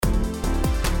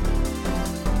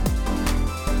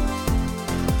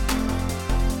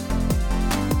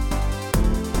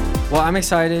Well, I'm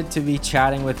excited to be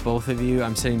chatting with both of you.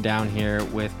 I'm sitting down here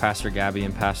with Pastor Gabby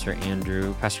and Pastor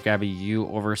Andrew. Pastor Gabby, you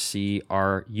oversee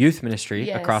our youth ministry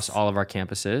across all of our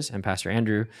campuses, and Pastor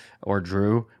Andrew, or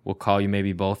Drew, we'll call you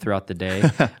maybe both throughout the day.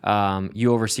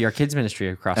 You oversee our kids ministry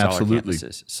across all our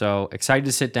campuses. So excited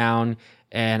to sit down.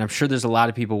 And I'm sure there's a lot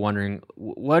of people wondering,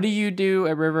 what do you do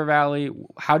at River Valley?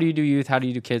 How do you do youth? How do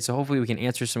you do kids? So hopefully we can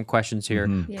answer some questions here.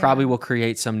 Mm-hmm. Yeah. Probably we'll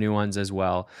create some new ones as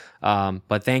well.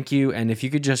 But thank you. And if you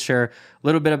could just share a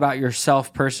little bit about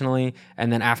yourself personally,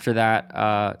 and then after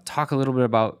that, talk a little bit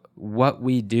about what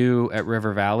we do at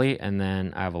River Valley. And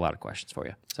then I have a lot of questions for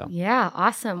you. So yeah,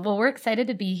 awesome. Well, we're excited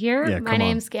to be here. Yeah, my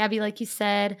name's Gabby, like you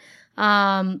said.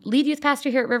 Lead youth pastor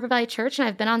here at River Valley Church, and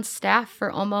I've been on staff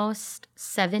for almost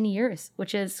 7 years,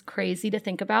 which is crazy to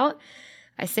think about.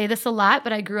 I say this a lot,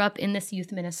 but I grew up in this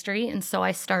youth ministry, and so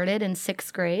I started in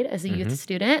 6th grade as a youth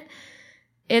student.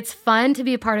 It's fun to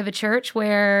be a part of a church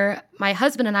where my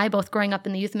husband and I, both growing up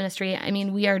in the youth ministry, I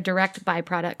mean, we are direct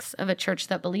byproducts of a church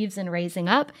that believes in raising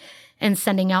up and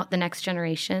sending out the next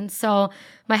generation. So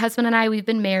my husband and I, we've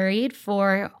been married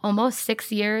for almost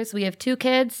 6 years. We have 2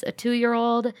 kids, a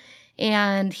 2-year-old,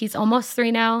 and he's almost 3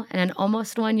 now, and an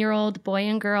almost 1-year-old boy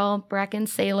and girl, Bracken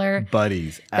Saylor.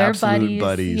 Buddies, absolute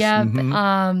buddies. Yep.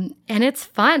 And it's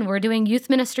fun. We're doing youth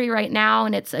ministry right now,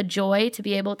 and it's a joy to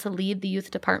be able to lead the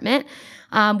youth department.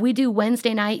 We do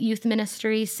Wednesday night youth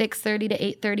ministry, 6:30 to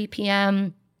 8:30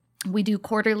 p.m. We do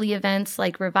quarterly events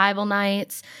like revival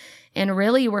nights. And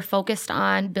really, we're focused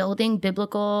on building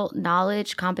biblical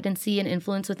knowledge, competency, and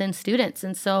influence within students.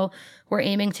 And so we're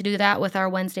aiming to do that with our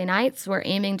Wednesday nights. We're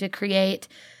aiming to create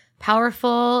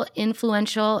powerful,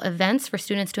 influential events for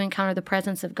students to encounter the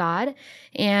presence of God.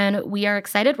 And we are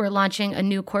excited. We're launching a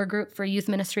new core group for youth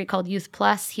ministry called Youth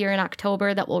Plus here in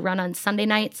October that will run on Sunday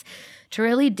nights to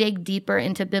really dig deeper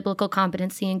into biblical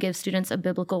competency and give students a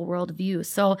biblical worldview.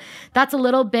 So that's a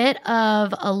little bit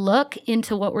of a look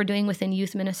into what we're doing within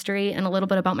youth ministry and a little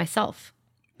bit about myself.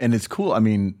 And it's cool. I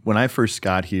mean, when I first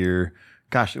got here,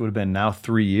 gosh, it would have been now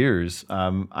 3 years.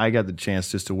 I got the chance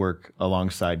just to work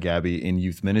alongside Gabby in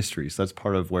youth ministry. So that's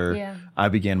part of where I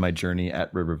began my journey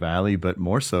at River Valley, but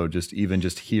more so just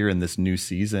here in this new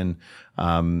season.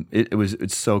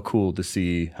 It's so cool to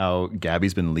see how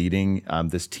Gabby's been leading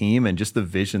this team and just the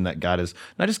vision that God has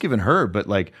not just given her, but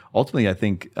like ultimately I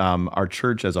think our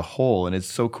church as a whole. And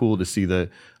it's so cool to see the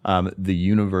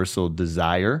universal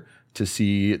desire to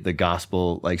see the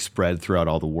gospel like spread throughout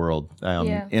all the world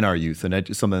in our youth. And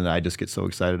it's something that I just get so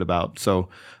excited about. So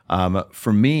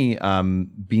for me,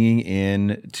 being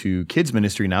into kids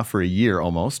ministry now for a year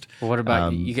almost. Well, what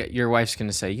about your wife's going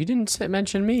to say, you didn't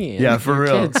mention me. Yeah, for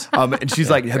real. And she's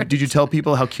like, did you tell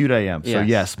people how cute I am? So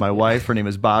yes, my wife, her name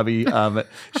is Bobby.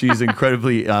 She's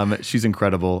she's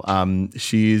incredible.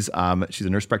 She's a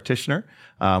nurse practitioner,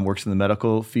 works in the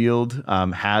medical field,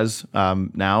 has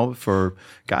now for,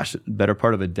 better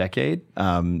part of a decade.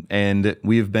 And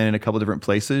we've been in a couple different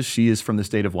places. She is from the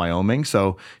state of Wyoming.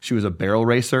 So she was a barrel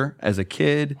racer as a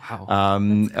kid,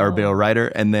 or a barrel rider.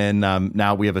 And then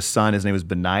now we have a son. His name is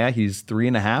Benaiah. He's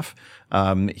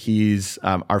 3.5. He's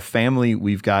our family.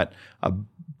 We've got a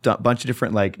bunch of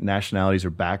different like nationalities or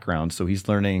backgrounds. So he's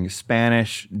learning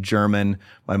Spanish, German.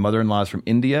 My mother-in-law is from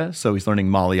India, so he's learning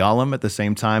Malayalam at the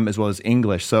same time as well as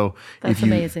English. So that's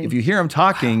amazing. If you hear him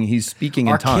talking, he's speaking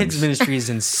in tongues. Our kids ministry is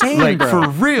insane, like, bro. For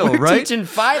real, We're right? Teaching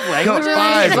 5 languages.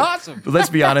 It's awesome. But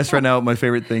let's be honest right now. My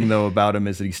favorite thing though about him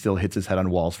is that he still hits his head on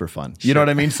walls for fun. You know what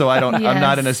I mean? So I'm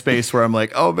not in a space where I'm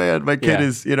like, oh man, my kid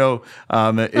is,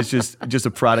 it's just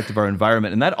a product of our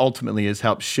environment. And that ultimately has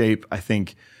helped shape, I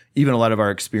think, even a lot of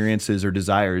our experiences or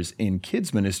desires in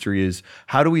kids ministry is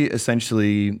how do we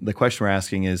essentially, the question we're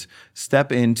asking is how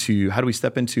do we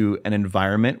step into an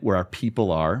environment where our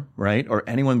people are, right? Or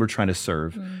anyone we're trying to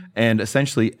serve and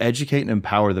essentially educate and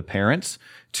empower the parents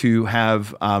to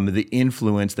have the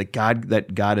influence that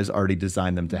God has already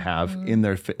designed them to have in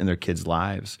their kids'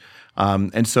 lives.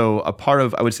 And so a part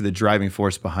of, I would say, the driving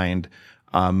force behind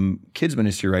kids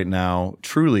ministry right now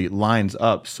truly lines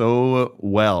up so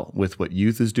well with what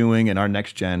youth is doing and our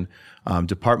next gen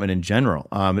department in general.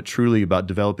 Truly about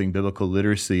developing biblical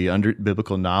literacy,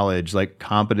 biblical knowledge, like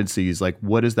competencies, like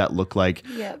what does that look like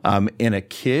in a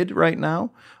kid right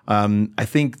now? I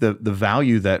think the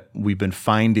value that we've been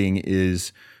finding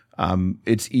is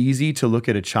it's easy to look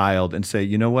at a child and say,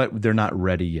 you know what, they're not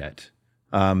ready yet.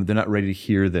 They're not ready to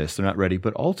hear this. They're not ready,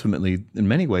 but ultimately, in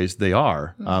many ways, they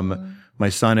are. My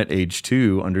son at age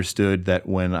 2 understood that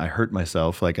when I hurt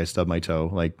myself, like I stubbed my toe,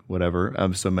 like whatever,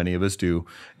 so many of us do.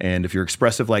 And if you're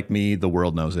expressive like me, the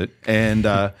world knows it. And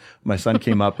my son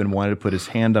came up and wanted to put his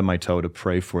hand on my toe to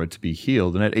pray for it to be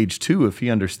healed. And at age 2, if he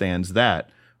understands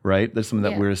that, right? That's something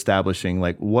that we're establishing.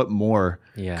 Like, what more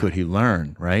could he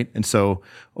learn, right? And so,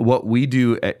 what we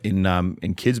do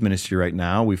in kids ministry right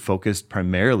now, we focused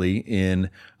primarily in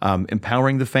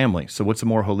empowering the family. So, what's a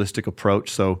more holistic approach?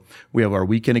 So, we have our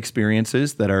weekend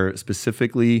experiences that are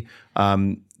specifically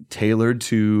tailored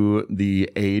to the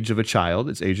age of a child.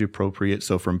 It's age appropriate.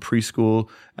 So from preschool,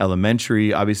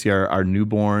 elementary, obviously our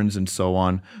newborns and so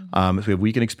on. So we have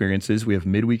weekend experiences. We have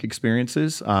midweek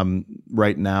experiences.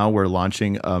 Right now we're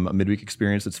launching a midweek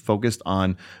experience that's focused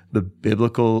on the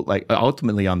biblical, like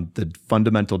ultimately on the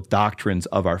fundamental doctrines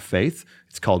of our faith.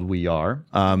 It's called We Are.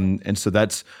 And so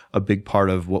that's a big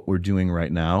part of what we're doing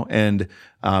right now. And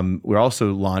we're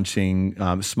also launching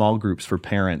small groups for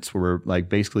parents where we're like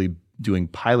basically doing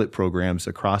pilot programs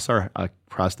across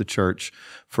the church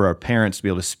for our parents to be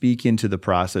able to speak into the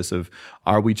process of,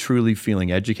 are we truly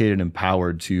feeling educated and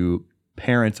empowered to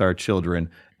parent our children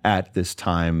at this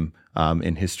time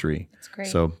in history? That's great.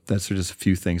 So that's just a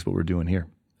few things what we're doing here.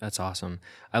 That's awesome.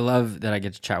 I love that I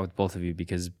get to chat with both of you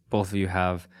because both of you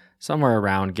have somewhere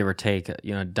around, give or take,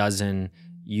 a dozen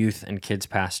youth and kids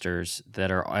pastors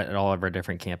that are at all of our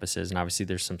different campuses. And obviously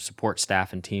there's some support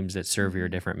staff and teams that serve your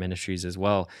different ministries as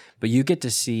well. But you get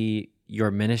to see your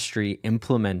ministry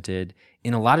implemented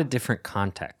in a lot of different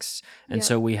contexts. And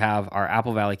so we have our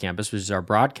Apple Valley campus, which is our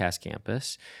broadcast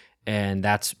campus. And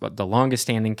that's the longest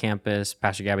standing campus.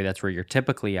 Pastor Gabby, that's where you're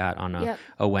typically at on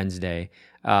a Wednesday.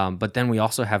 But then we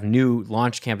also have new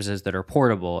launch campuses that are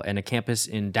portable, and a campus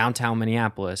in downtown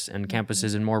Minneapolis, and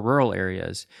campuses in more rural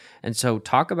areas. And so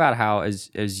talk about how,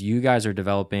 as you guys are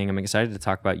developing, I'm excited to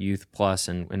talk about Youth Plus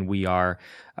and We Are,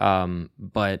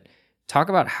 but talk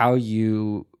about how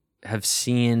you have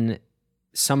seen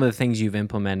some of the things you've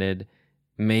implemented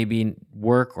maybe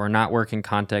work or not work in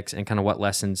context, and kind of what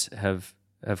lessons have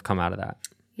come out of that.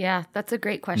 Yeah, that's a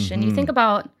great question. You think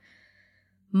about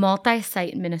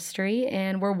multi-site ministry,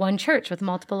 and we're one church with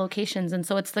multiple locations. And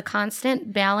so it's the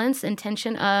constant balance and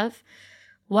tension of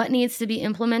what needs to be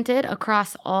implemented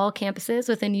across all campuses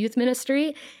within youth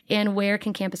ministry, and where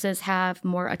can campuses have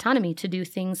more autonomy to do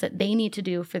things that they need to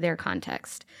do for their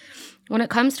context. When it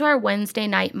comes to our Wednesday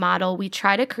night model, we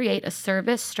try to create a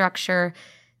service structure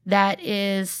that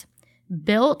is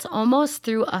built almost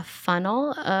through a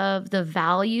funnel of the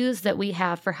values that we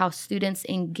have for how students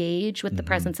engage with the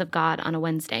presence of God on a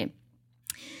Wednesday.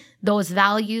 Those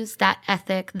values, that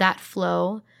ethic, that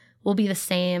flow will be the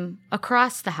same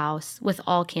across the house with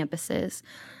all campuses.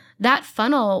 That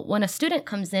funnel, when a student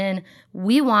comes in,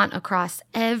 we want across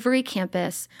every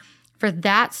campus for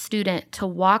that student to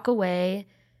walk away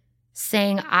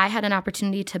saying, I had an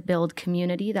opportunity to build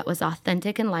community that was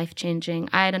authentic and life-changing.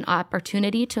 I had an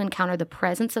opportunity to encounter the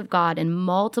presence of God in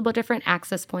multiple different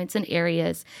access points and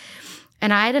areas.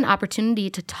 And I had an opportunity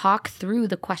to talk through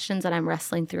the questions that I'm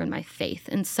wrestling through in my faith.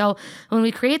 And so when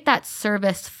we create that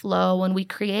service flow, when we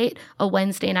create a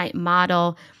Wednesday night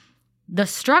model, the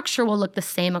structure will look the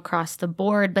same across the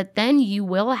board, but then you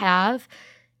will have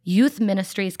youth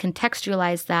ministries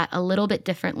contextualize that a little bit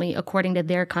differently according to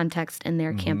their context and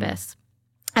their campus.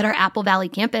 At our Apple Valley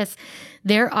campus,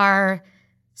 there are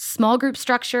small group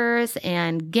structures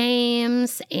and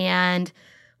games and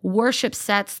worship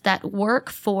sets that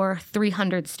work for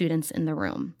 300 students in the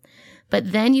room.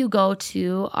 But then you go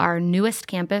to our newest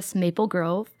campus, Maple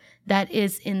Grove, that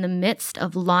is in the midst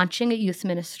of launching a youth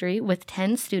ministry with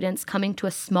 10 students coming to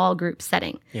a small group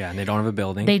setting. Yeah, and they don't have a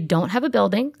building. They don't have a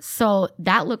building, so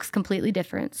that looks completely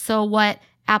different. So what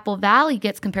Apple Valley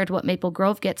gets compared to what Maple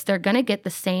Grove gets, they're going to get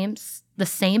the same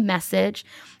message,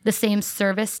 the same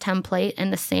service template,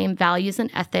 and the same values and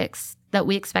ethics that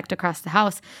we expect across the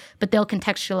house, but they'll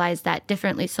contextualize that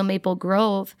differently. So Maple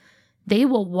Grove, they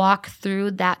will walk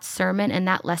through that sermon and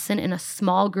that lesson in a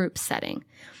small group setting.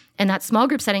 And that small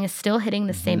group setting is still hitting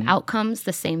the same outcomes,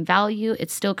 the same value.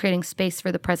 It's still creating space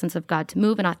for the presence of God to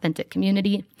move in authentic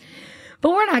community.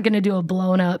 But we're not going to do a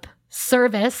blown up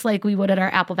service like we would at our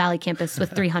Apple Valley campus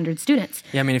with 300 students.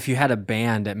 Yeah, I mean, if you had a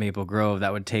band at Maple Grove,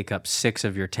 that would take up 6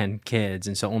 of your 10 kids.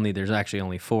 And so there's actually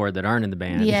only 4 that aren't in the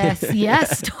band.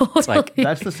 Yes, totally. Like,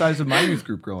 that's the size of my youth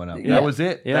group growing up. Yeah. That was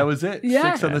it. Yeah. That was it.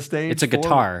 Yeah. 6 on the stage. It's a 4.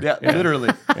 guitar. Yeah, literally.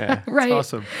 Yeah. Right. It's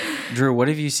awesome. Drew, what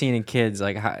have you seen in kids?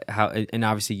 Like how and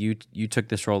obviously you took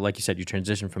this role, like you said, you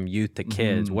transitioned from youth to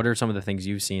kids. What are some of the things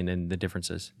you've seen and the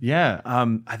differences? Yeah,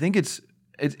 I think it's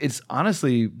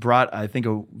honestly brought, I think,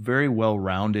 a very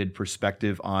well-rounded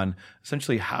perspective on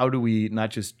essentially how do we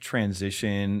not just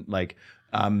transition,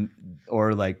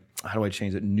 or how do I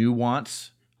change it,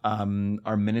 nuance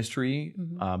our ministry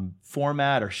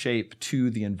format or shape to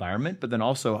the environment, but then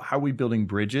also how are we building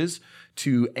bridges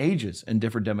to ages and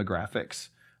different demographics.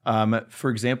 For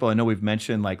example, I know we've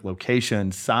mentioned like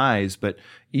location, size, but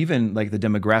even like the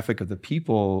demographic of the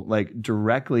people like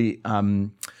directly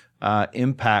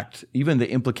impact even the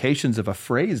implications of a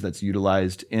phrase that's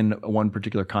utilized in one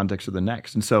particular context or the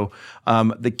next. And so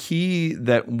the key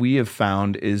that we have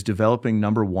found is developing,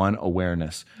 number one,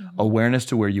 awareness. Awareness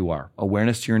to where you are,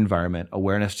 awareness to your environment,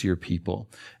 awareness to your people.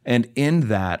 And in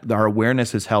that, our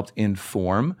awareness has helped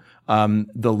inform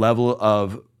the level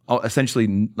of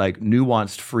essentially like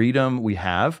nuanced freedom we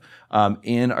have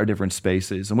in our different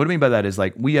spaces. And what I mean by that is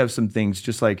like we have some things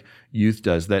just like youth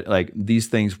does that like these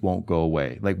things won't go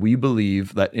away. Like we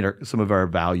believe that in some of our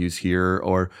values here,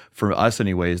 or for us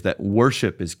anyways, that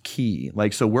worship is key.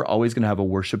 Like, so we're always going to have a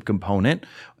worship component.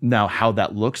 Now, how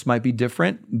that looks might be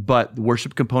different, but the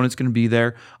worship component is going to be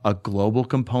there. A global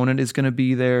component is going to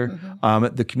be there.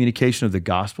 The communication of the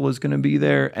gospel is going to be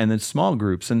there, and then small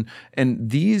groups. And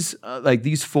these like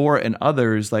these four and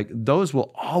others, like those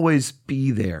will always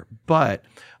be there. But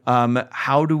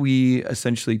how do we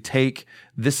essentially take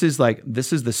this is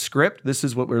the script, this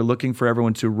is what we're looking for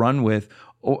everyone to run with,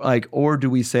 or do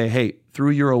we say, hey,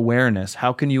 through your awareness,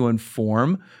 how can you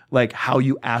inform like how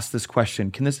you ask this question?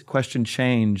 Can this question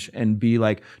change and be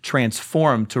like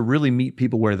transformed to really meet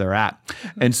people where they're at?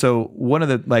 And so one of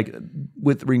the like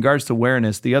with regards to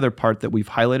awareness, the other part that we've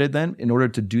highlighted then in order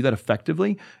to do that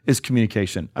effectively is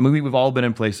communication. I mean, we've all been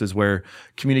in places where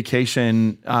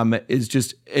communication is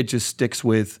just sticks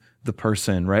with the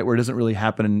person, right? Where it doesn't really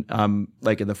happen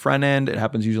like in the front end, it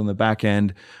happens usually on the back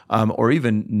end, or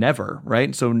even never,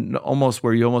 right? So almost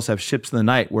where you almost have ships in the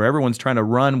night, where everyone's trying to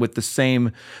run with the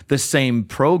same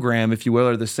program, if you will,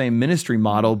 or the same ministry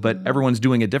model, but everyone's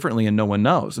doing it differently and no one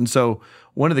knows. And so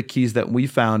one of the keys that we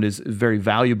found is very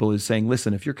valuable is saying,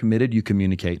 listen, if you're committed, you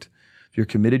communicate. If you're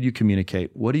committed, you communicate.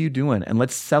 What are you doing? And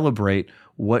let's celebrate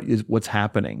what's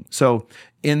happening. So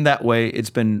in that way,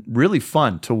 it's been really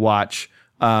fun to watch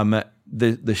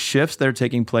the shifts that are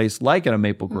taking place, like at a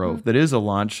Maple Grove, that is a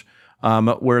launch,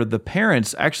 where the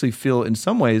parents actually feel in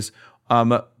some ways,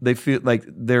 they feel like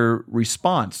their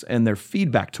response and their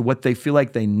feedback to what they feel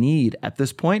like they need at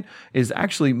this point is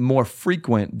actually more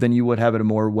frequent than you would have at a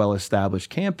more well-established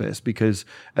campus, because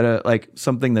at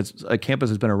something that's a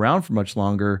campus has been around for much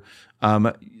longer,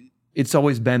 it's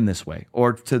always been this way,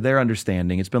 or to their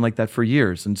understanding, it's been like that for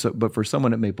years. And so, but for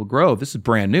someone at Maple Grove, this is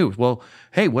brand new. Well,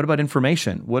 hey, what about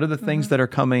information? What are the things that are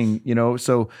coming?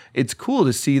 So it's cool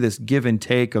to see this give and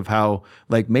take of how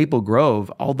like Maple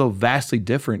Grove, although vastly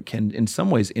different, can in some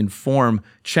ways inform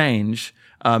change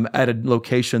at a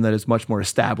location that is much more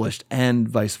established, and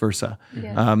vice versa.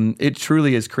 Yeah. It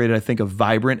truly has created, I think, a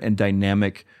vibrant and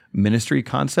dynamic ministry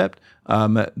concept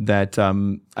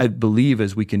that I believe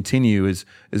as we continue is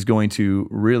going to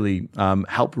really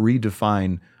help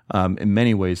redefine in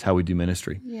many ways how we do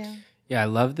ministry. Yeah, I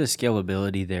love the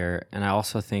scalability there. And I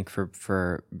also think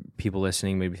for people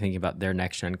listening, maybe thinking about their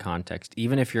next gen context,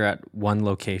 even if you're at one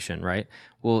location, right?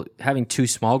 Well, having two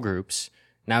small groups,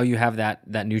 now you have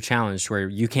that new challenge where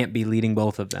you can't be leading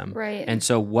both of them. Right. And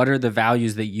so what are the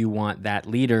values that you want that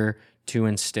leader to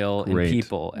instill in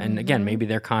people? And again, maybe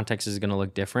their context is going to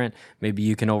look different. Maybe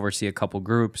you can oversee a couple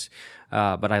groups.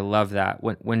 But I love that.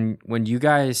 When you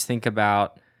guys think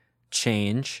about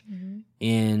change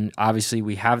in, obviously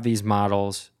we have these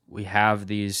models, we have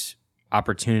these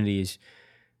opportunities,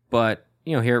 but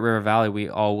here at River Valley, we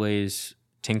always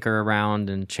tinker around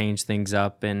and change things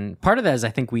up. And part of that is I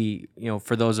think we,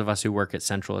 for those of us who work at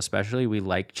Central especially, we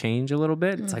like change a little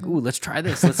bit. It's like, ooh, let's try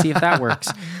this. Let's see if that works.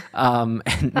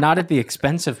 And not at the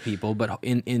expense of people, but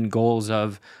in goals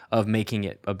of making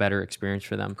it a better experience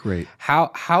for them. Great.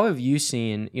 How have you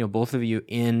seen, both of you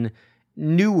in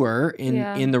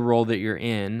the role that you're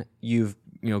in, you've,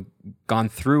 gone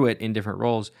through it in different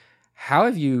roles. How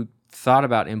have you thought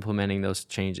about implementing those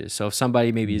changes? So if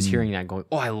somebody maybe is hearing that going,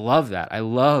 oh, I love that. I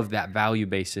love that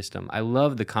value-based system. I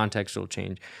love the contextual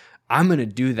change. I'm going to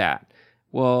do that.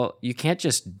 Well, you can't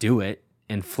just do it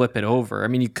and flip it over. I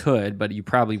mean, you could, but you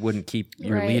probably wouldn't keep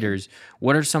your leaders.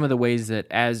 What are some of the ways that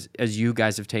as you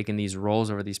guys have taken these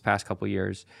roles over these past couple of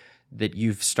years that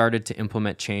you've started to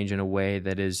implement change in a way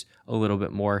that is a little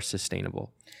bit more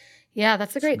sustainable? Yeah,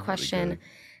 that's a great question. Really,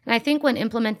 and I think when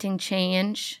implementing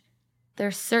change,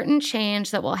 there's certain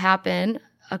change that will happen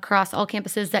across all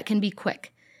campuses that can be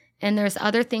quick. And there's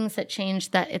other things that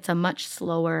change that it's a much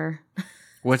slower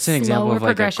What's an example of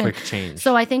like a quick change?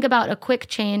 So I think about a quick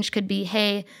change could be,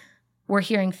 hey, we're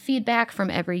hearing feedback from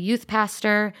every youth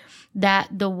pastor that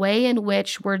the way in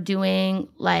which we're doing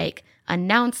like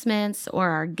announcements or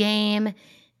our game,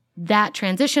 that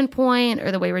transition point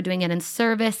or the way we're doing it in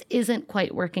service isn't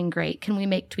quite working great. Can we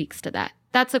make tweaks to that?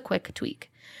 That's a quick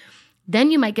tweak.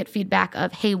 Then you might get feedback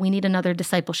of, hey, we need another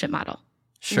discipleship model.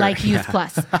 Sure, like Youth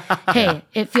Plus. Hey,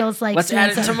 it feels like let's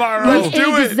add it tomorrow. Let's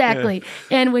do it. Exactly.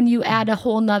 Yeah. And when you add a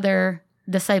whole nother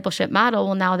discipleship model,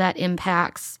 well, now that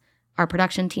impacts our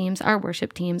production teams, our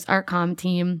worship teams, our comm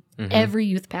team, every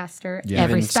youth pastor,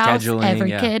 every spouse, every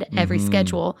kid, every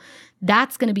schedule.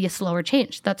 That's going to be a slower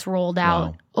change that's rolled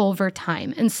out over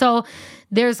time. And so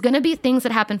there's going to be things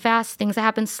that happen fast, things that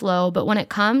happen slow. But when it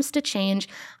comes to change,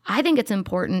 I think it's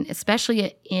important,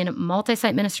 especially in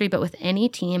multi-site ministry, but with any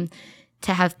team,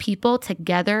 to have people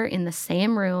together in the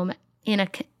same room in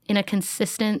a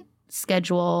consistent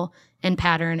schedule and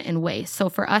pattern and way. So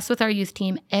for us with our youth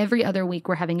team, every other week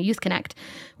we're having a Youth Connect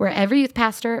where every youth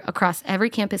pastor across every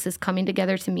campus is coming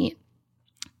together to meet.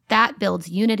 That builds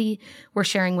unity. We're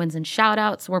sharing wins and shout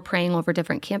outs. We're praying over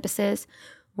different campuses.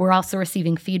 We're also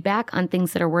receiving feedback on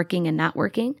things that are working and not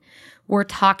working. We're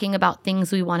talking about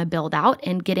things we want to build out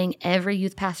and getting every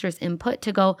youth pastor's input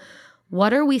to go,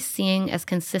 what are we seeing as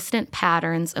consistent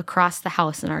patterns across the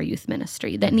house in our youth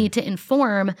ministry that need to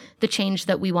inform the change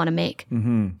that we want to make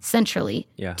centrally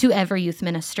to every youth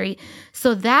ministry?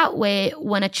 So that way,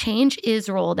 when a change is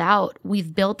rolled out,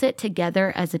 we've built it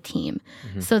together as a team.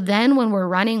 So then when we're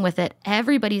running with it,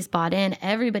 everybody's bought in,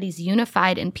 everybody's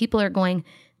unified, and people are going,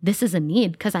 this is a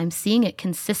need because I'm seeing it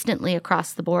consistently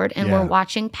across the board, and we're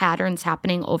watching patterns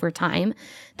happening over time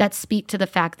that speak to the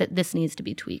fact that this needs to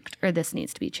be tweaked or this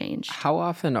needs to be changed. How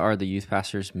often are the youth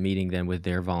pastors meeting then with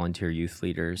their volunteer youth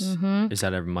leaders? Is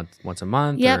that every month, once a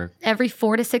month? Yep, every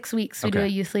 4 to 6 weeks we do a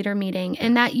youth leader meeting.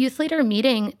 And that youth leader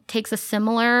meeting takes a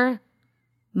similar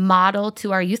model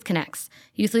to our Youth Connects.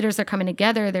 Youth leaders are coming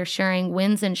together. They're sharing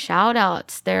wins and shout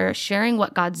outs. They're sharing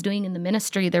what God's doing in the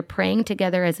ministry. They're praying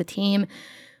together as a team.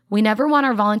 We never want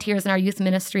our volunteers in our youth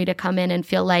ministry to come in and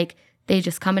feel like they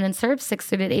just come in and serve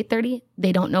 6:30 to 8:30.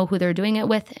 They don't know who they're doing it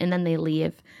with, and then they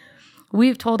leave.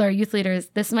 We've told our youth leaders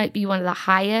this might be one of the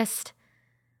highest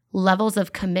levels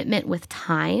of commitment with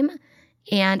time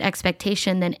and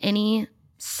expectation than any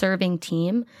serving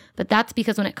team. But that's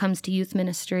because when it comes to youth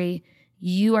ministry,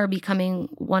 you are becoming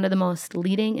one of the most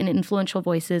leading and influential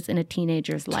voices in a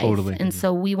teenager's life. Totally. And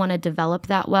so we want to develop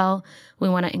that well. We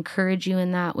want to encourage you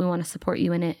in that. We want to support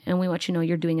you in it. And we want you to know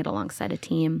you're doing it alongside a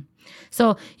team.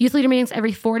 So youth leader meetings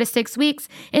every 4 to 6 weeks.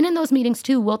 And in those meetings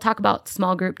too, we'll talk about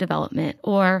small group development,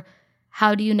 or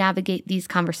how do you navigate these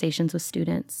conversations with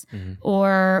students?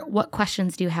 Or what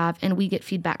questions do you have? And we get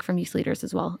feedback from youth leaders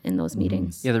as well in those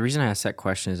meetings. Yeah, the reason I asked that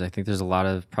question is I think there's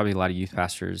probably a lot of youth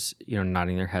pastors,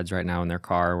 nodding their heads right now in their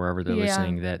car or wherever they're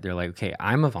listening, that they're like, okay,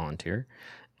 I'm a volunteer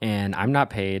and I'm not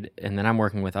paid, and then I'm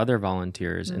working with other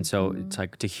volunteers. And so it's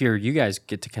like to hear you guys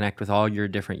get to connect with all your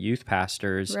different youth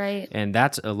pastors. Right. And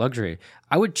that's a luxury.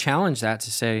 I would challenge that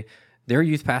to say, there are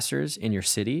youth pastors in your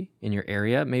city, in your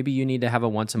area. Maybe you need to have a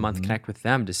once a month connect with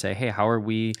them to say, hey, how are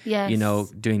we,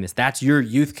 doing this? That's your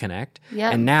youth connect.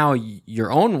 Yep. And now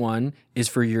your own one is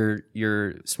for your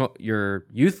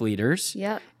youth leaders.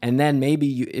 Yep. And then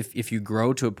maybe if you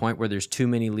grow to a point where there's too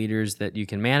many leaders that you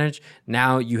can manage,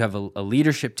 now you have a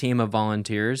leadership team of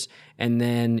volunteers, and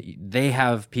then they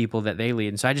have people that they lead.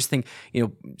 And so I just think,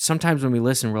 sometimes when we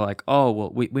listen, we're like, oh,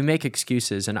 well, we make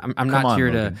excuses, and I'm not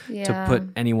here to put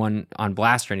anyone on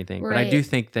blast or anything. Right. But I do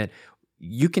think that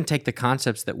you can take the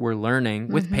concepts that we're learning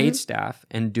with paid staff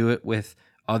and do it with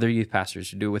other youth pastors,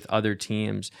 to do it with other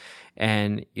teams.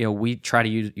 And, we try to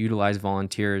utilize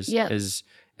volunteers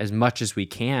as much as we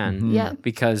can,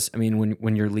 because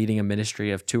when you're leading a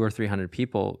ministry of 200 or 300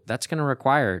 people, that's going to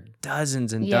require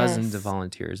dozens and dozens of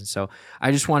volunteers. And so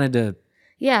I just wanted to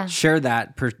share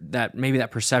that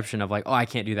perception of like, oh, I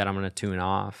can't do that, I'm going to tune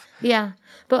off. Yeah.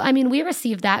 But we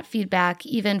receive that feedback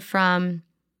even from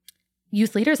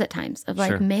youth leaders at times of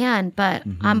like, man, but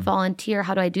I'm volunteer.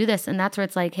 How do I do this? And that's where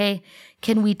it's like, hey,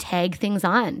 can we tag things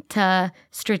on to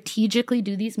strategically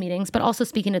do these meetings, but also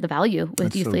speaking to the value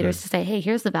with youth leaders to say, hey,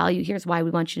 here's the value. Here's why we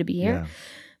want you to be here. Yeah.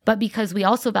 But because we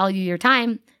also value your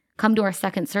time, come to our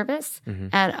second service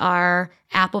at our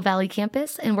Apple Valley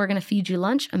campus, and we're going to feed you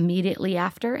lunch immediately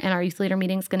after. And our youth leader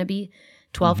meeting is going to be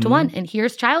 12 to 1. And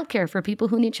here's childcare for people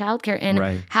who need childcare.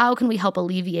 And how can we help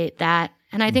alleviate that?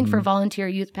 And I think for volunteer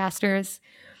youth pastors,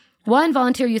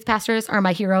 volunteer youth pastors are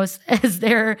my heroes as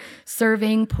they're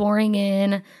serving, pouring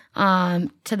in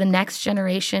to the next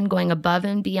generation, going above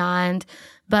and beyond.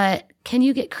 But can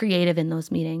you get creative in those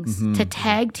meetings to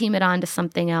tag team it on to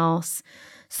something else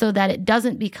so that it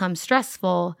doesn't become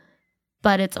stressful,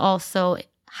 but it's also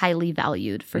highly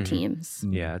valued for teams?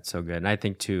 Yeah, it's so good. And I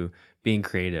think too, being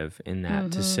creative in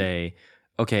that to say,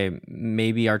 okay,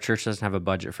 maybe our church doesn't have a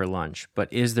budget for lunch,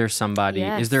 but is there somebody,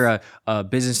 is there a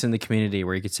business in the community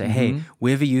where you could say, hey, we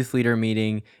have a youth leader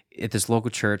meeting at this local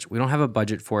church, we don't have a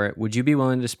budget for it. Would you be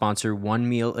willing to sponsor one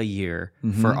meal a year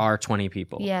for our 20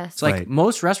 people? Yes. It's like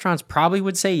most restaurants probably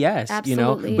would say yes,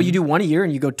 Absolutely. but you do one a year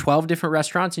and you go 12 different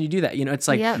restaurants and you do that. It's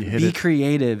like be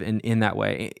creative in that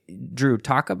way. Drew,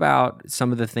 talk about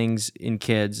some of the things in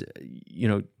kids,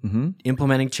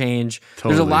 implementing change.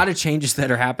 Totally. There's a lot of changes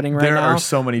that are happening right now. There are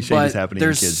so many changes happening in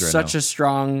kids right now. There's such a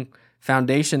strong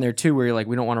foundation there too, where you're like,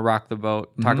 we don't want to rock the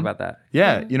boat. Talk about that.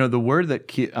 Yeah, the word that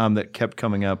kept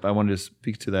coming up, I wanted to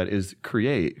speak to that, is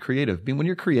creative. I mean, when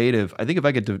you're creative, I think if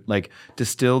I could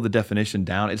distill the definition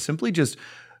down, it's simply just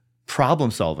problem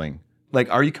solving. Like,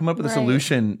 are you coming up with a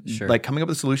solution? Sure. Like coming up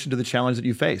with a solution to the challenge that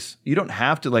you face. You don't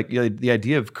have to the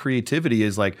idea of creativity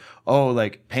is like,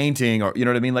 like painting, or you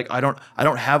know what I mean. Like I don't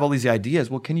have all these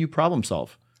ideas. Well, can you problem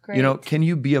solve? Great. Can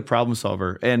you be a problem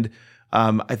solver? And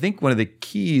I think one of the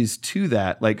keys to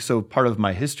that, so part of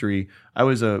my history, I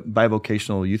was a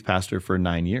bivocational youth pastor for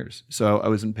 9 years. So I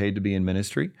wasn't paid to be in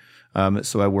ministry.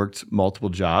 So I worked multiple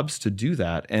jobs to do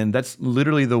that. And that's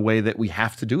literally the way that we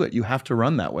have to do it. You have to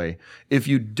run that way. If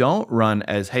you don't run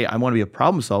as, hey, I want to be a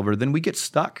problem solver, then we get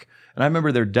stuck. And I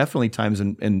remember there are definitely times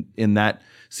in that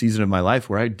season of my life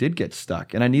where I did get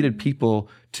stuck, and I needed people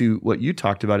to, what you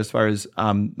talked about, as far as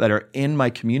that are in my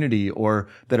community or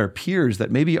that are peers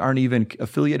that maybe aren't even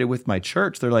affiliated with my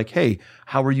church. They're like, hey,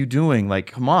 how are you doing? Like,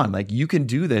 come on, like you can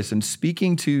do this. And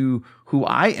speaking to who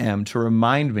I am to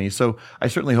remind me. So I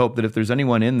certainly hope that if there's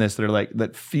anyone in this that are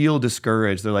that feel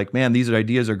discouraged, they're like, man, these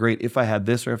ideas are great. If I had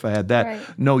this or if I had that. Right.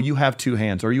 No, you have two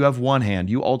hands or you have one hand.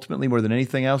 You ultimately, more than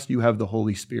anything else, you have the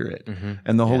Holy Spirit. Mm-hmm.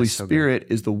 And the Holy Spirit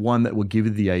is the one that will give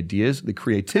you the ideas, the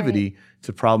creativity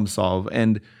to problem solve.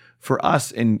 And for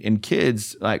us in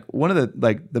kids, one of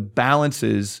the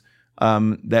balances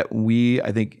that we,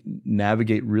 I think,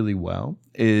 navigate really well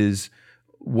is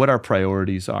what our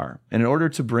priorities are. And in order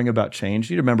to bring about change,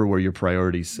 you need to remember where your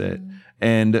priorities sit. Mm-hmm.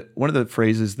 And one of the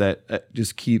phrases that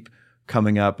just keep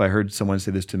coming up, I heard someone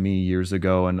say this to me years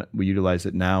ago, and we utilize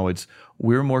it now. It's,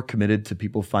 we're more committed to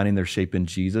people finding their shape in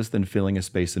Jesus than filling a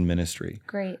space in ministry.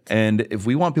 Great. And if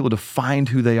we want people to find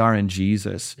who they are in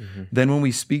Jesus, then when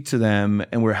we speak to them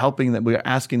and we're helping them, we're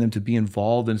asking them to be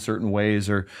involved in certain ways,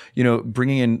 or,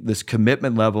 bringing in this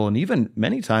commitment level, and even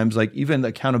many times, even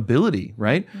accountability,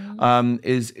 right?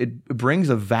 It brings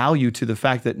a value to the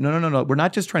fact that, no, we're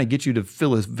not just trying to get you to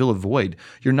fill a void.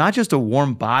 You're not just a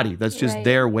warm body that's just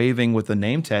there waving with a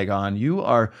name tag on. You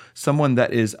are someone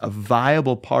that is a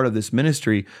viable part of this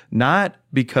ministry, not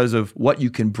because of what you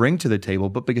can bring to the table,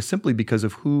 but simply because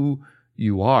of who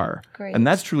you are. Great. And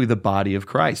that's truly the body of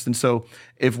Christ. And so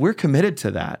if we're committed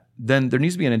to that, then there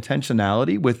needs to be an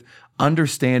intentionality with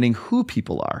understanding who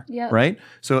people are, right?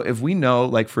 So if we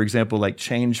know, for example,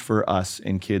 change for us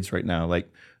in kids right now,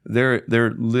 there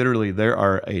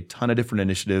are a ton of different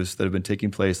initiatives that have been taking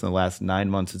place in the last 9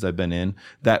 months since I've been in,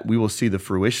 that we will see the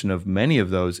fruition of many of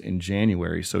those in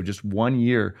January. So just 1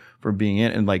 year from being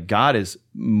in, and God is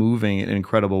moving in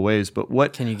incredible ways. But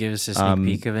what can you give us a sneak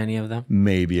peek of any of them?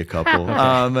 Maybe a couple.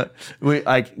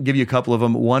 I give you a couple of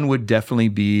them. One would definitely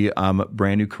be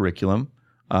brand new curriculum.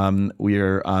 We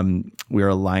are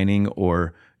aligning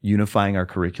or unifying our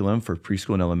curriculum for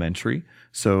preschool and elementary.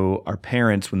 So our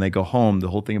parents, when they go home, the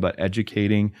whole thing about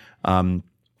educating and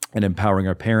empowering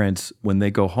our parents, when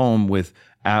they go home with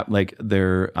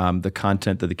the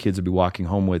content that the kids will be walking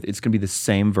home with, it's going to be the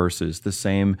same verses, the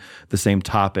same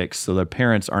topics. So their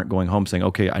parents aren't going home saying,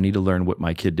 okay, I need to learn what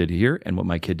my kid did here and what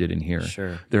my kid did in here.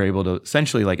 Sure. They're able to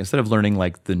essentially, instead of learning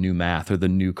the new math or the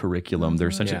new curriculum, they're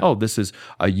essentially, this is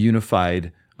a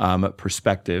unified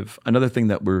perspective. Another thing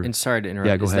that we're... And sorry to interrupt.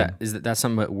 Yeah, go ahead. That's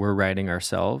something that we're writing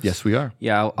ourselves? Yes, we are.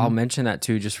 Yeah, I'll mention that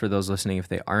too, just for those listening, if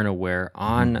they aren't aware.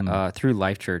 Through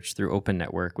Life Church, through Open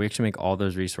Network, we actually make all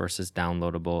those resources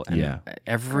downloadable. And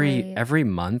every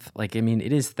month,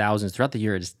 it is thousands. Throughout the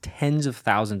year, it is tens of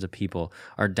thousands of people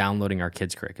are downloading our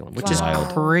kids' curriculum, which is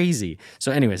crazy.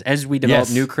 So anyways, as we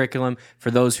develop new curriculum, for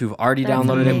those who've already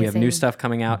downloaded it, we have new stuff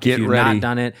coming out. Get if you've ready. not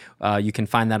done it, you can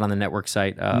find that on the network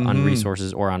site, on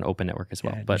resources, or on Open Network as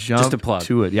well. But just a plug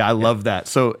to it. Yeah, I love that.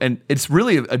 So, and it's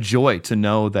really a joy to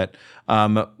know that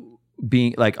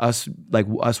being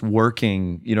us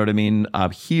working, you know what I mean,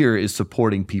 here is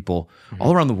supporting people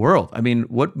all around the world. I mean,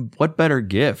 what better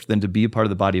gift than to be a part of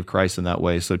the body of Christ in that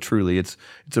way? So truly, it's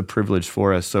a privilege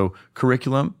for us. So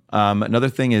curriculum. Another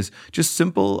thing is just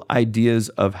simple ideas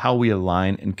of how we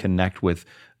align and connect with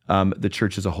the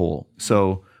church as a whole.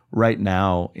 So right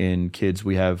now in kids,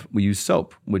 we use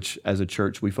SOAP, which as a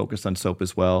church, we focus on SOAP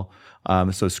as well.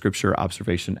 So scripture,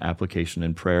 observation, application,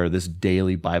 and prayer, this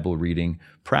daily Bible reading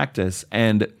practice.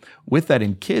 And with that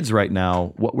in kids right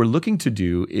now, what we're looking to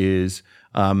do is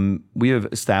we have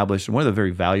established, and one of the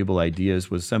very valuable ideas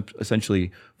was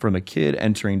essentially from a kid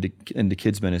entering into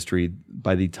kids ministry,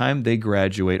 by the time they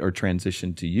graduate or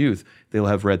transition to youth, they'll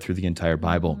have read through the entire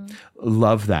Bible.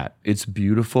 Love that. It's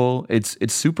beautiful.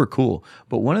 It's super cool.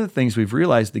 But one of the things we've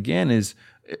realized again is,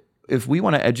 if we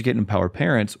want to educate and empower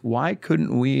parents, why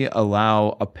couldn't we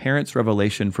allow a parent's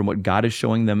revelation from what God is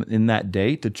showing them in that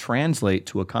day to translate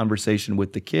to a conversation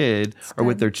with the kid or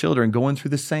with their children going through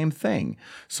the same thing?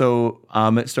 So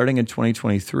starting in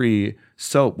 2023,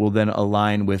 SOAP will then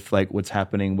align with like what's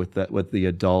happening with the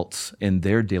adults in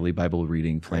their daily Bible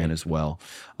reading plan as well.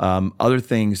 Other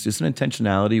things, just an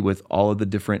intentionality with all of the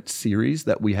different series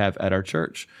that we have at our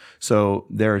church. So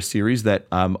there are series that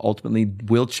ultimately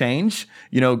will change,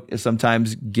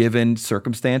 sometimes given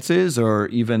circumstances or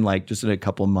even like just in a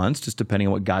couple of months, just depending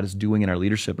on what God is doing in our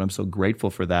leadership. And I'm so grateful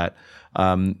for that.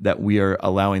 That we are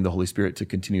allowing the Holy Spirit to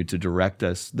continue to direct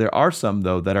us. There are some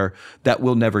though that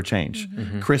will never change.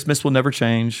 Christmas will never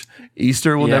change.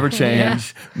 Easter will never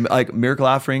change. Like miracle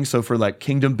offerings. So for like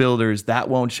kingdom builders, that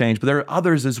won't change. But there are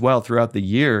others as well throughout the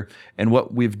year. And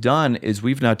what we've done is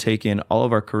we've now taken all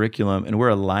of our curriculum and we're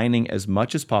aligning as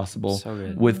much as possible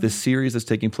with the series that's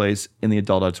taking place in the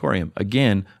adult auditorium.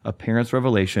 Again, a parent's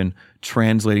revelation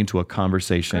translating to a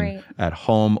conversation at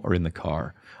home or in the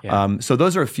car. Yeah. So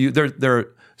those are a few. There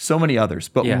are so many others,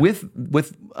 but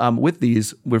with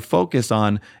these, we're focused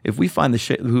on if we find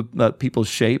people's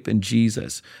shape in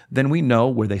Jesus, then we know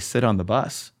where they sit on the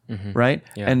bus, right?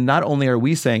 Yeah. And not only are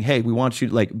we saying, "Hey, we want you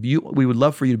we would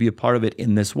love for you to be a part of it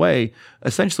in this way."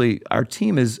 Essentially, our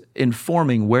team is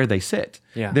informing where they sit.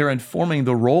 Yeah. They're informing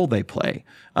the role they play.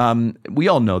 We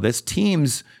all know this.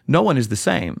 Teams, no one is the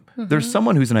same. There's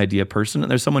someone who's an idea person,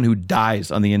 and there's someone who dies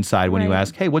on the inside when you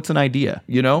ask, "Hey, what's an idea?"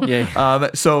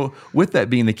 So with that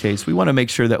being the case, we want to make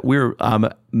sure that we're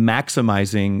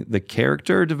maximizing the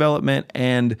character development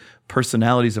and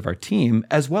personalities of our team,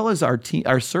 as well as our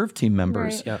serve team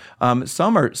members. Right. Yep.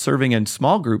 Some are serving in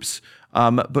small groups,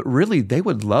 but really they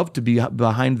would love to be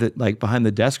behind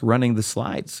the desk running the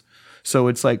slides. So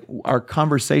it's like our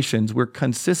conversations, we're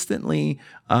consistently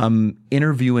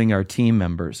interviewing our team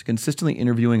members, consistently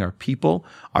interviewing our people,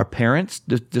 our parents,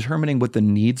 determining what the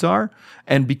needs are.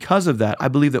 And because of that, I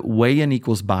believe that weigh-in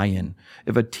equals buy-in.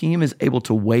 If a team is able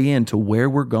to weigh in to where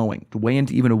we're going, to weigh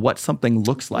into even what something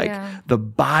looks like, the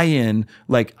buy-in,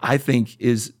 I think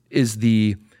is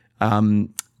the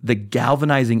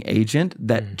galvanizing agent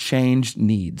that change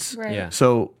needs. Right. Yeah.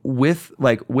 So with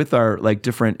our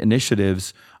different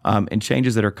initiatives and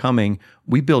changes that are coming,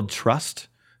 we build trust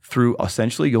through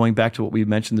essentially going back to what we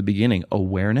mentioned in the beginning,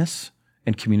 awareness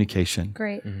and communication.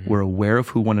 Great. We're aware of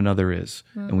who one another is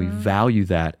and we value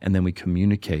that, and then we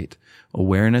communicate.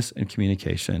 Awareness and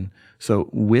communication. So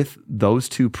with those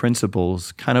two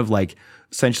principles kind of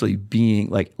essentially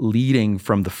being leading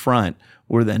from the front,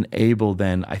 we're then able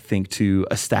I think to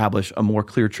establish a more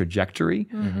clear trajectory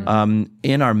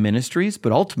in our ministries,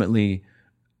 but ultimately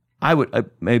I want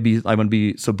to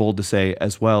be so bold to say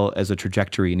as well as a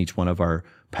trajectory in each one of our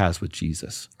paths with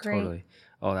Jesus. Great. Totally.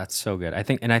 Oh, that's so good. I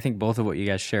think both of what you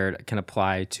guys shared can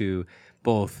apply to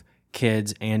both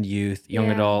kids and youth, young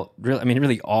adult,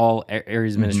 really all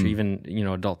areas of ministry, even,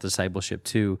 adult discipleship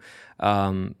too.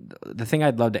 The thing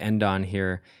I'd love to end on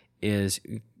here is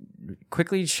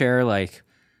quickly share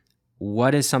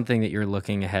what is something that you're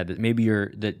looking ahead that maybe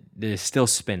that is still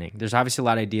spinning. There's obviously a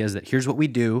lot of ideas that here's what we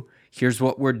do, here's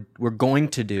what we're going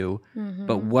to do,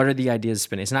 but what are the ideas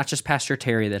spinning? It's not just Pastor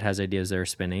Terry that has ideas that are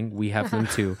spinning. We have them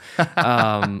too.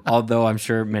 Although I'm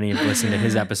sure many have listened to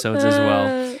his episodes as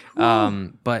well.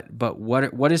 But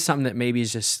what is something that maybe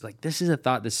is just this is a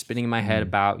thought that's spinning in my head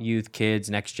about youth, kids,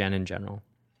 next gen in general?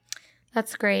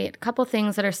 That's great. A couple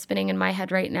things that are spinning in my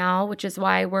head right now, which is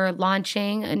why we're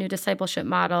launching a new discipleship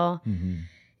model,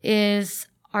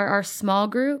 are our small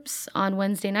groups on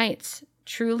Wednesday nights,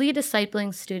 truly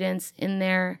discipling students in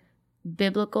their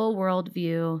biblical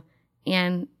worldview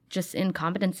and just in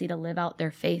competency to live out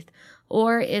their faith?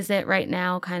 Or is it right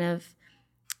now kind of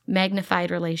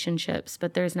magnified relationships,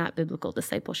 but there's not biblical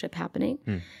discipleship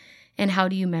happening? And how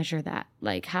do you measure that?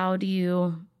 How do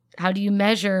you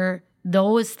measure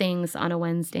those things on a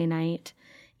Wednesday night?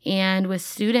 And with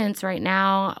students right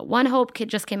now, One Hope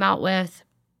just came out with,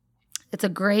 it's a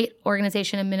great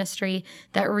organization and ministry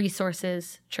that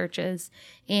resources churches.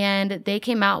 And they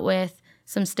came out with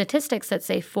some statistics that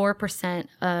say 4%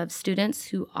 of students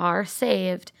who are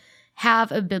saved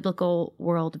have a biblical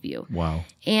worldview. Wow.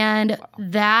 And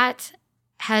that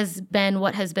has been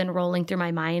what has been rolling through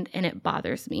my mind, and it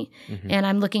bothers me. And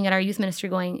I'm looking at our youth ministry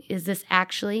going, is this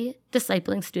actually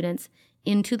discipling students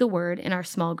into the word in our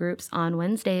small groups on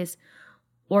Wednesdays,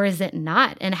 or is it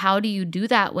not? And how do you do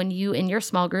that when you in your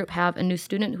small group have a new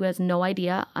student who has no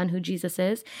idea on who Jesus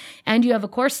is, and you have a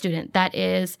core student that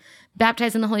is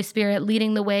baptized in the Holy Spirit,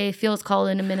 leading the way, feels called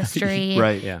into ministry,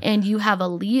 right? Yeah. And you have a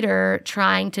leader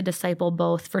trying to disciple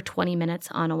both for 20 minutes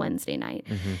on a Wednesday night.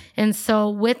 And so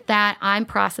with that, I'm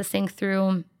processing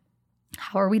through,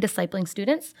 how are we discipling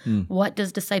students? What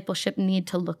does discipleship need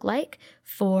to look like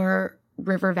for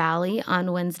River Valley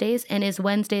on Wednesdays? And is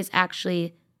Wednesdays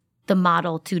actually the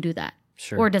model to do that?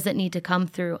 Sure. Or does it need to come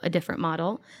through a different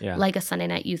model, like a Sunday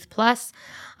Night Youth Plus?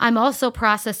 I'm also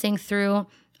processing through,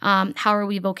 how are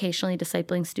we vocationally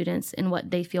discipling students in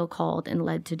what they feel called and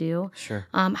led to do? Sure.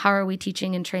 How are we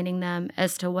teaching and training them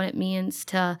as to what it means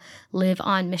to live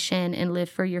on mission and live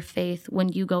for your faith when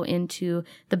you go into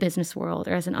the business world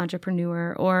or as an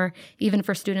entrepreneur, or even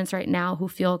for students right now who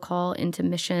feel a call into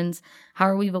missions? How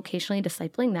are we vocationally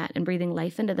discipling that and breathing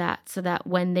life into that so that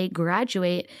when they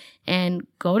graduate and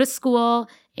go to school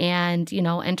and,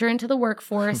 enter into the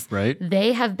workforce, right,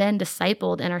 they have been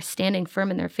discipled and are standing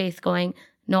firm in their faith going,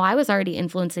 no, I was already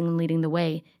influencing and leading the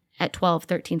way at 12,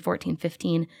 13, 14,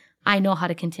 15. I know how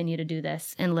to continue to do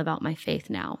this and live out my faith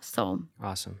now. So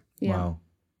awesome. Yeah. Wow.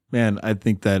 Man, I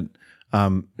think that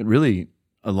it really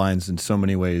aligns in so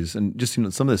many ways. And just some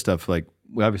of this stuff, like,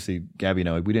 obviously, Gabby and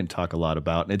I, we didn't talk a lot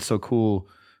about. And it's so cool.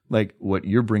 Like, what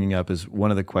you're bringing up is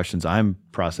one of the questions I'm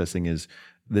processing is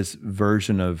this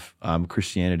version of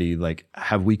Christianity. Like,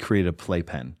 have we created a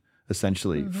playpen,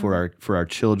 essentially, for our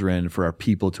children, for our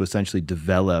people to essentially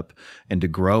develop and to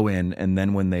grow in? And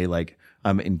then when they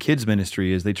in kids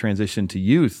ministry, as they transition to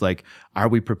youth, like, are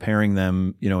we preparing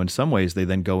them, in some ways they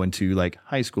then go into like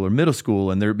high school or middle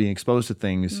school and they're being exposed to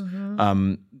things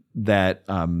that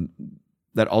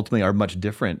ultimately are much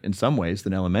different in some ways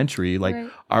than elementary. Like, right.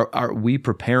 Are we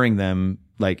preparing them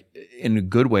like in a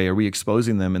good way? Are we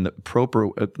exposing them in the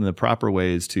proper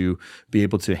ways to be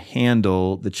able to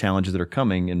handle the challenges that are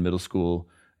coming in middle school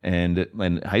and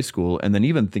high school? And then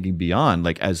even thinking beyond,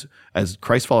 like, as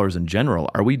Christ followers in general,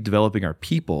 are we developing our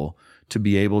people to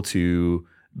be able to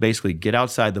basically get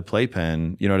outside the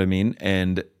playpen, you know what I mean,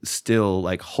 and still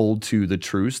like hold to the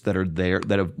truths that are there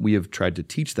we have tried to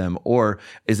teach them? Or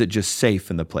is it just safe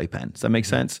in the playpen? Does that make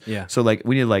sense? Yeah. So like,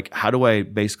 we need how do I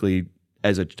basically,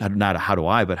 but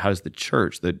how does the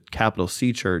church, the capital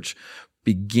C church,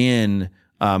 begin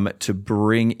to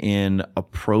bring in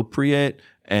appropriate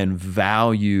and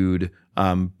valued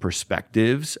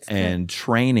perspectives and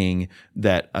training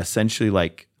that essentially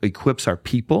like equips our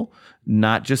people,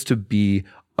 not just to be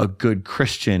a good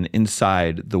Christian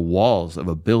inside the walls of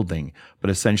a building,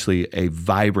 but essentially a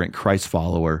vibrant Christ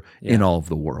follower in all of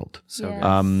the world. So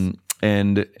Yes.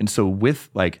 And so with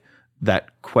like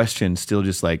that question still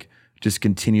just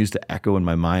continues to echo in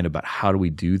my mind about how do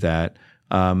we do that.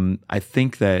 I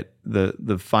think that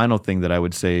the final thing that I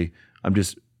would say I'm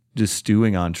just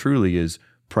stewing on truly is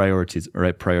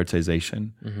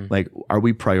prioritization. Like, are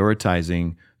we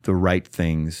prioritizing the right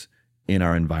things in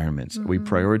our environments? Are we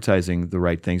prioritizing the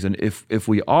right things? And if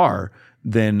we are,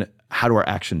 then how do our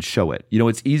actions show it?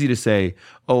 It's easy to say,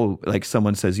 oh, like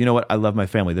someone says, you know what, I love my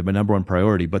family, they're my number one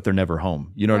priority, but they're never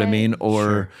home. You know what I mean?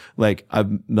 Or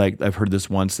I've heard this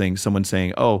once thing, someone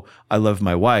saying, oh, I love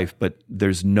my wife, but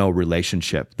there's no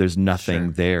relationship. There's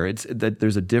nothing there. It's that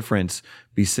there's a difference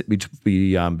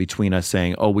between us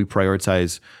saying, oh, we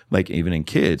prioritize, like even in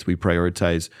kids, we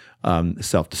prioritize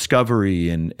self-discovery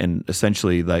and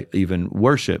essentially like even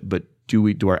worship, but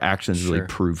do our actions really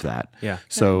prove that? Yeah.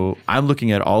 So I'm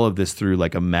looking at all of this through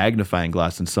like a magnifying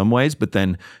glass in some ways, but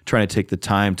then trying to take the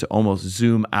time to almost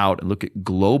zoom out and look at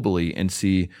globally and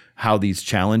see how these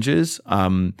challenges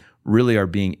really are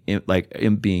being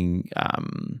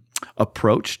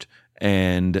approached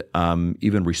and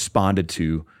even responded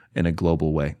to in a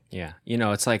global way. Yeah.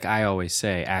 It's like I always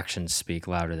say, actions speak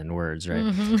louder than words,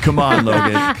 right? Come on,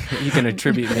 Logan. You can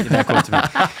attribute that quote to me.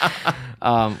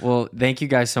 Well, thank you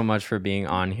guys so much for being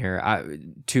on here.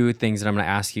 Two things that I'm going to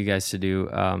ask you guys to do.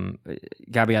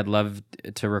 Gabby, I'd love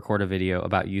to record a video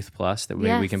about Youth Plus that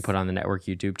we can put on the network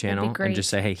YouTube channel and just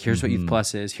say, hey, here's what Youth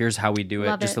Plus is. Here's how we do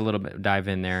it. Just a little bit, dive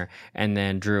in there. And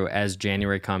then Drew, as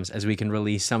January comes, as we can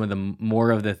release some of the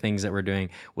more of the things that we're doing,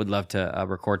 would love to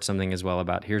record something as well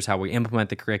about here's how we implement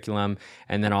the curriculum.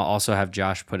 And then I'll also have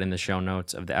Josh put in the show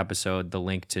notes of the episode the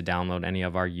link to download any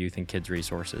of our youth and kids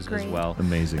resources as well.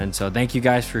 Amazing. And so thank you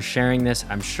guys for sharing this.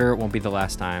 I'm sure it won't be the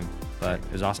last time, but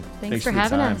it was awesome. Thanks for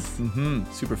having us.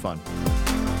 Super fun.